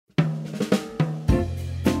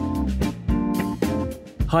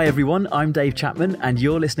Hi everyone, I'm Dave Chapman and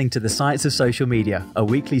you're listening to The Science of Social Media, a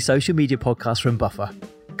weekly social media podcast from Buffer,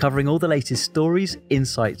 covering all the latest stories,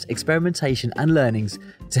 insights, experimentation and learnings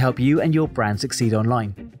to help you and your brand succeed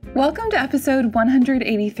online. Welcome to episode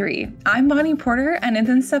 183. I'm Bonnie Porter, and in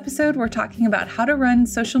this episode we're talking about how to run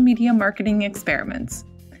social media marketing experiments.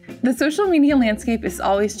 The social media landscape is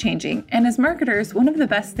always changing, and as marketers, one of the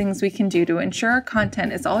best things we can do to ensure our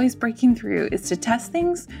content is always breaking through is to test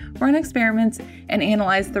things, run experiments, and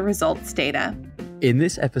analyze the results data. In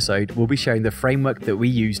this episode, we'll be sharing the framework that we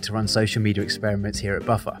use to run social media experiments here at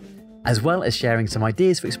Buffer, as well as sharing some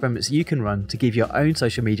ideas for experiments you can run to give your own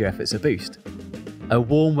social media efforts a boost. A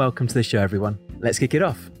warm welcome to the show, everyone. Let's kick it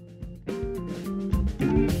off.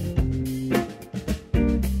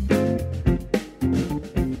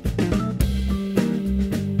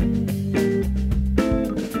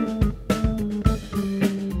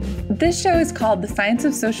 This show is called The Science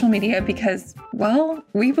of Social Media because, well,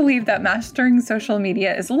 we believe that mastering social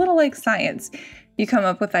media is a little like science. You come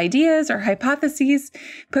up with ideas or hypotheses,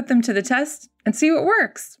 put them to the test, and see what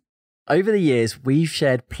works. Over the years, we've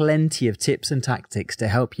shared plenty of tips and tactics to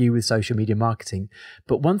help you with social media marketing.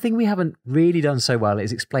 But one thing we haven't really done so well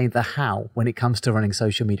is explain the how when it comes to running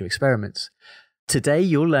social media experiments. Today,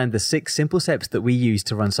 you'll learn the 6 simple steps that we use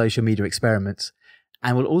to run social media experiments.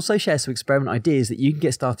 And we'll also share some experiment ideas that you can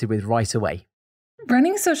get started with right away.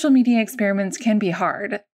 Running social media experiments can be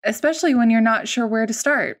hard, especially when you're not sure where to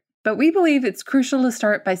start. But we believe it's crucial to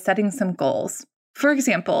start by setting some goals. For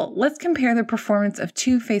example, let's compare the performance of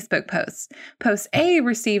 2 Facebook posts. Post A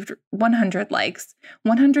received 100 likes,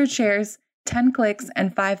 100 shares, 10 clicks,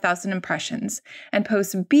 and 5,000 impressions. And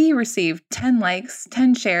post B received 10 likes,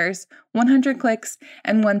 10 shares, 100 clicks,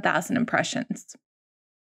 and 1,000 impressions.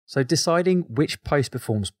 So deciding which post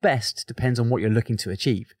performs best depends on what you're looking to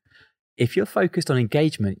achieve. If you're focused on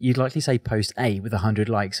engagement, you'd likely say post A with 100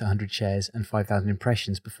 likes, 100 shares, and 5,000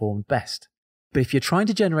 impressions performed best. But if you're trying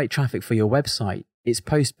to generate traffic for your website, it's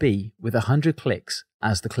post B with 100 clicks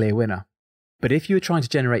as the clear winner. But if you were trying to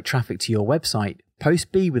generate traffic to your website,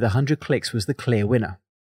 post B with 100 clicks was the clear winner.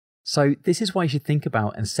 So this is why you should think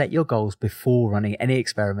about and set your goals before running any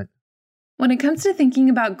experiment. When it comes to thinking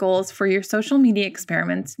about goals for your social media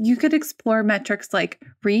experiments, you could explore metrics like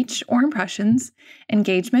reach or impressions,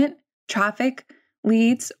 engagement, traffic,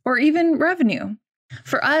 leads, or even revenue.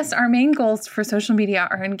 For us, our main goals for social media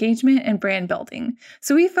are engagement and brand building.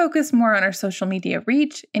 So we focus more on our social media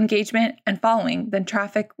reach, engagement, and following than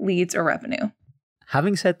traffic, leads, or revenue.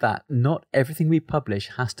 Having said that, not everything we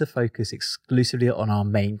publish has to focus exclusively on our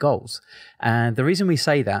main goals. And the reason we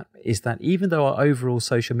say that is that even though our overall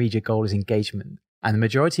social media goal is engagement, and the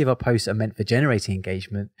majority of our posts are meant for generating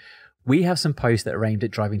engagement, we have some posts that are aimed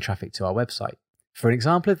at driving traffic to our website. For an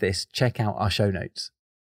example of this, check out our show notes.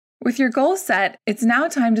 With your goals set, it's now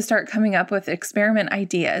time to start coming up with experiment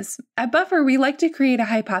ideas. At Buffer, we like to create a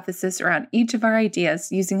hypothesis around each of our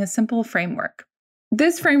ideas using a simple framework.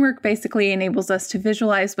 This framework basically enables us to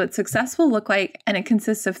visualize what success will look like, and it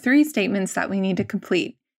consists of 3 statements that we need to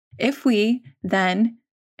complete: if we, then,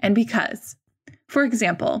 and because. For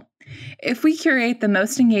example, if we curate the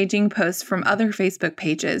most engaging posts from other Facebook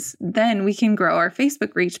pages, then we can grow our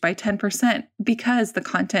Facebook reach by 10% because the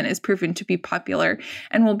content is proven to be popular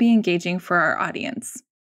and will be engaging for our audience.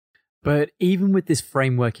 But even with this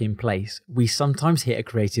framework in place, we sometimes hit a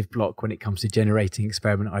creative block when it comes to generating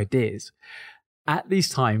experiment ideas. At these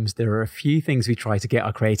times, there are a few things we try to get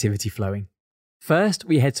our creativity flowing. First,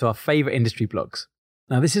 we head to our favorite industry blogs.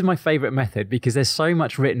 Now, this is my favorite method because there's so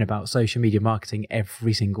much written about social media marketing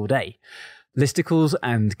every single day. Listicles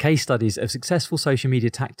and case studies of successful social media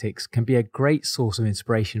tactics can be a great source of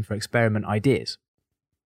inspiration for experiment ideas.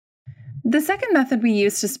 The second method we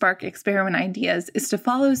use to spark experiment ideas is to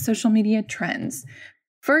follow social media trends.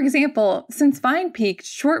 For example, since Vine peaked,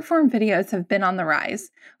 short-form videos have been on the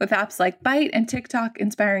rise, with apps like Byte and TikTok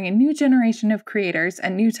inspiring a new generation of creators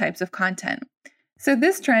and new types of content. So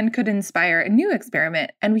this trend could inspire a new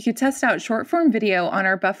experiment, and we could test out short-form video on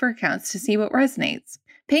our Buffer accounts to see what resonates.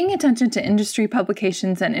 Paying attention to industry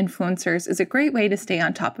publications and influencers is a great way to stay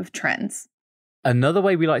on top of trends. Another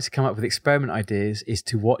way we like to come up with experiment ideas is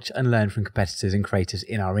to watch and learn from competitors and creators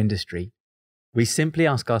in our industry. We simply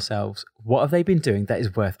ask ourselves, what have they been doing that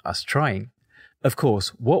is worth us trying? Of course,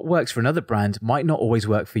 what works for another brand might not always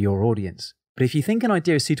work for your audience. But if you think an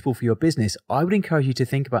idea is suitable for your business, I would encourage you to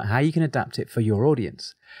think about how you can adapt it for your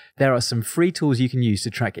audience. There are some free tools you can use to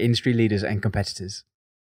track industry leaders and competitors.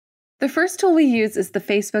 The first tool we use is the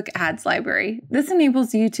Facebook Ads Library. This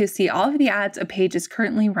enables you to see all of the ads a page is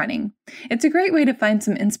currently running. It's a great way to find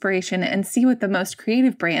some inspiration and see what the most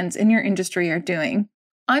creative brands in your industry are doing.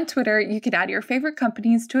 On Twitter, you could add your favorite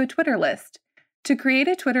companies to a Twitter list. To create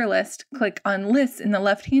a Twitter list, click on Lists in the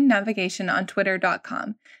left-hand navigation on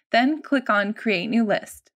twitter.com. Then click on Create New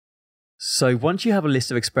List. So once you have a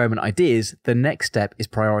list of experiment ideas, the next step is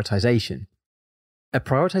prioritization. A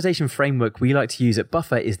prioritization framework we like to use at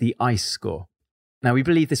Buffer is the ICE score. Now, we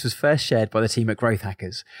believe this was first shared by the team at Growth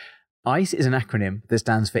Hackers. ICE is an acronym that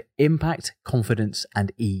stands for Impact, Confidence,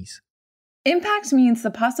 and Ease. Impact means the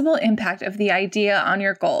possible impact of the idea on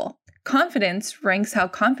your goal. Confidence ranks how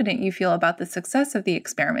confident you feel about the success of the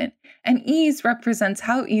experiment, and ease represents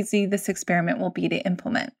how easy this experiment will be to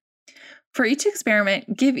implement. For each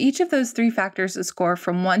experiment, give each of those three factors a score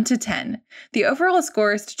from 1 to 10. The overall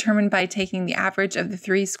score is determined by taking the average of the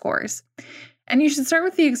three scores. And you should start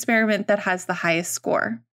with the experiment that has the highest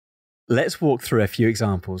score. Let's walk through a few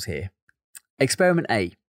examples here. Experiment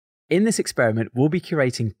A. In this experiment, we'll be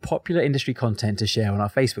curating popular industry content to share on our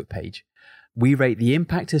Facebook page. We rate the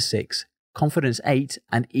impact as 6, confidence 8,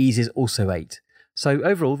 and ease is also 8. So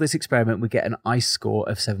overall, this experiment would get an ICE score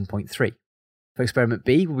of 7.3. For experiment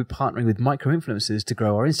B, we'll be partnering with micro-influencers to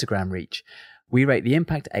grow our Instagram reach. We rate the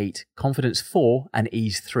impact 8, confidence 4, and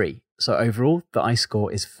ease 3. So overall, the ICE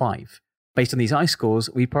score is 5. Based on these ICE scores,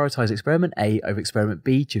 we prioritize experiment A over experiment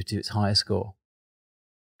B due to its higher score.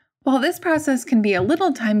 While this process can be a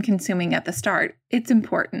little time-consuming at the start, it's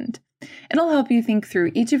important. It'll help you think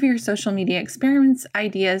through each of your social media experiments,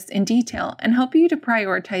 ideas in detail, and help you to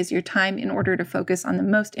prioritize your time in order to focus on the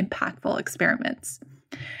most impactful experiments.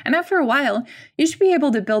 And after a while, you should be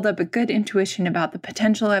able to build up a good intuition about the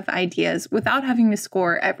potential of ideas without having to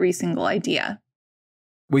score every single idea.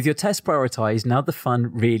 With your test prioritized, now the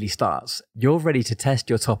fun really starts. You're ready to test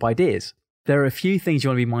your top ideas. There are a few things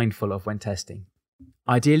you want to be mindful of when testing.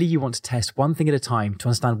 Ideally, you want to test one thing at a time to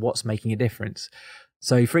understand what's making a difference.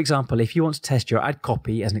 So, for example, if you want to test your ad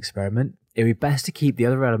copy as an experiment, it would be best to keep the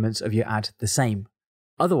other elements of your ad the same.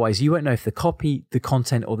 Otherwise, you won't know if the copy, the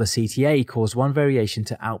content, or the CTA cause one variation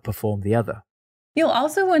to outperform the other. You'll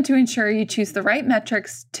also want to ensure you choose the right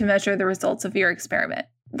metrics to measure the results of your experiment.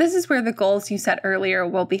 This is where the goals you set earlier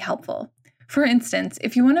will be helpful. For instance,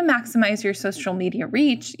 if you want to maximize your social media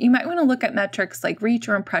reach, you might want to look at metrics like reach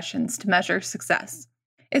or impressions to measure success.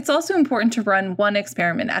 It's also important to run one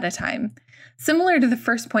experiment at a time. Similar to the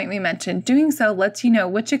first point we mentioned, doing so lets you know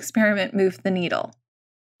which experiment moved the needle.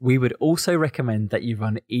 We would also recommend that you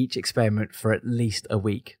run each experiment for at least a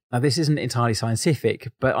week. Now, this isn't entirely scientific,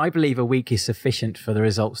 but I believe a week is sufficient for the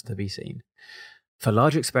results to be seen. For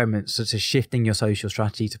larger experiments, such as shifting your social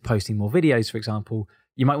strategy to posting more videos, for example,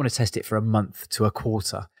 you might want to test it for a month to a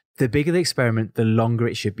quarter. The bigger the experiment, the longer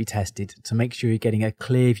it should be tested to make sure you're getting a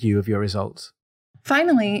clear view of your results.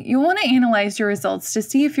 Finally, you'll want to analyze your results to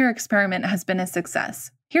see if your experiment has been a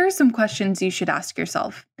success. Here are some questions you should ask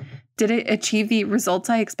yourself. Did it achieve the results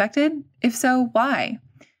I expected? If so, why?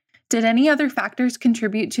 Did any other factors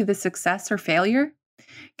contribute to the success or failure?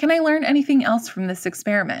 Can I learn anything else from this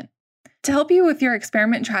experiment? To help you with your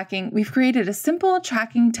experiment tracking, we've created a simple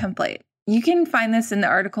tracking template. You can find this in the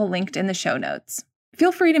article linked in the show notes.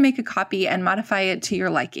 Feel free to make a copy and modify it to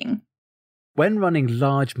your liking. When running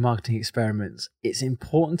large marketing experiments, it's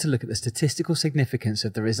important to look at the statistical significance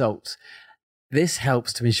of the results. This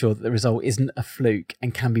helps to ensure that the result isn't a fluke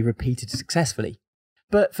and can be repeated successfully.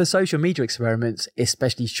 But for social media experiments,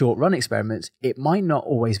 especially short-run experiments, it might not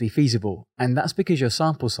always be feasible, and that's because your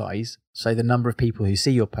sample size, so the number of people who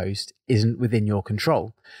see your post, isn't within your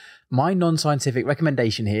control. My non-scientific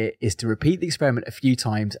recommendation here is to repeat the experiment a few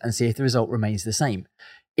times and see if the result remains the same.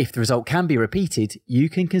 If the result can be repeated, you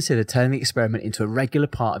can consider turning the experiment into a regular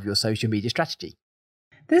part of your social media strategy.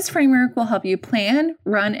 This framework will help you plan,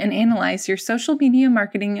 run, and analyze your social media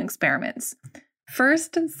marketing experiments.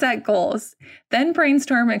 First, set goals, then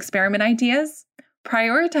brainstorm experiment ideas,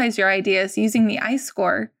 prioritize your ideas using the ICE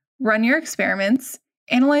score, run your experiments,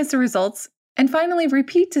 analyze the results, and finally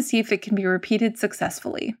repeat to see if it can be repeated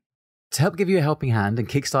successfully. To help give you a helping hand and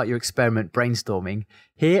kickstart your experiment brainstorming,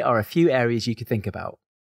 here are a few areas you could think about.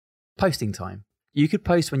 Posting time. You could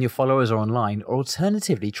post when your followers are online, or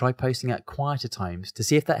alternatively try posting at quieter times to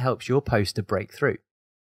see if that helps your post to break through.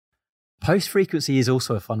 Post frequency is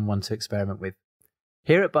also a fun one to experiment with.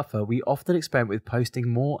 Here at Buffer, we often experiment with posting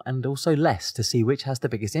more and also less to see which has the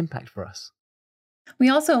biggest impact for us. We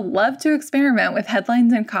also love to experiment with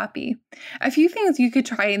headlines and copy. A few things you could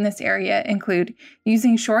try in this area include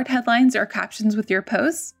using short headlines or captions with your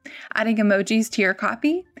posts, adding emojis to your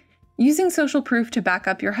copy, using social proof to back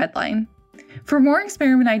up your headline. For more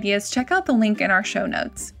experiment ideas, check out the link in our show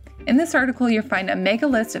notes. In this article, you'll find a mega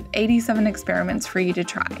list of 87 experiments for you to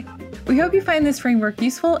try. We hope you find this framework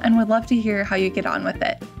useful and would love to hear how you get on with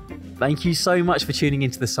it. Thank you so much for tuning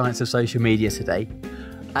into the Science of Social Media today.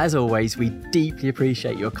 As always, we deeply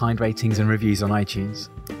appreciate your kind ratings and reviews on iTunes.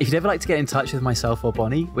 If you'd ever like to get in touch with myself or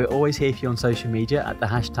Bonnie, we're always here for you on social media at the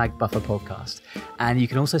 #BufferPodcast. And you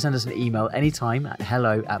can also send us an email anytime at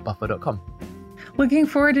hello@buffer.com. Looking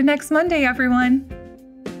forward to next Monday, everyone.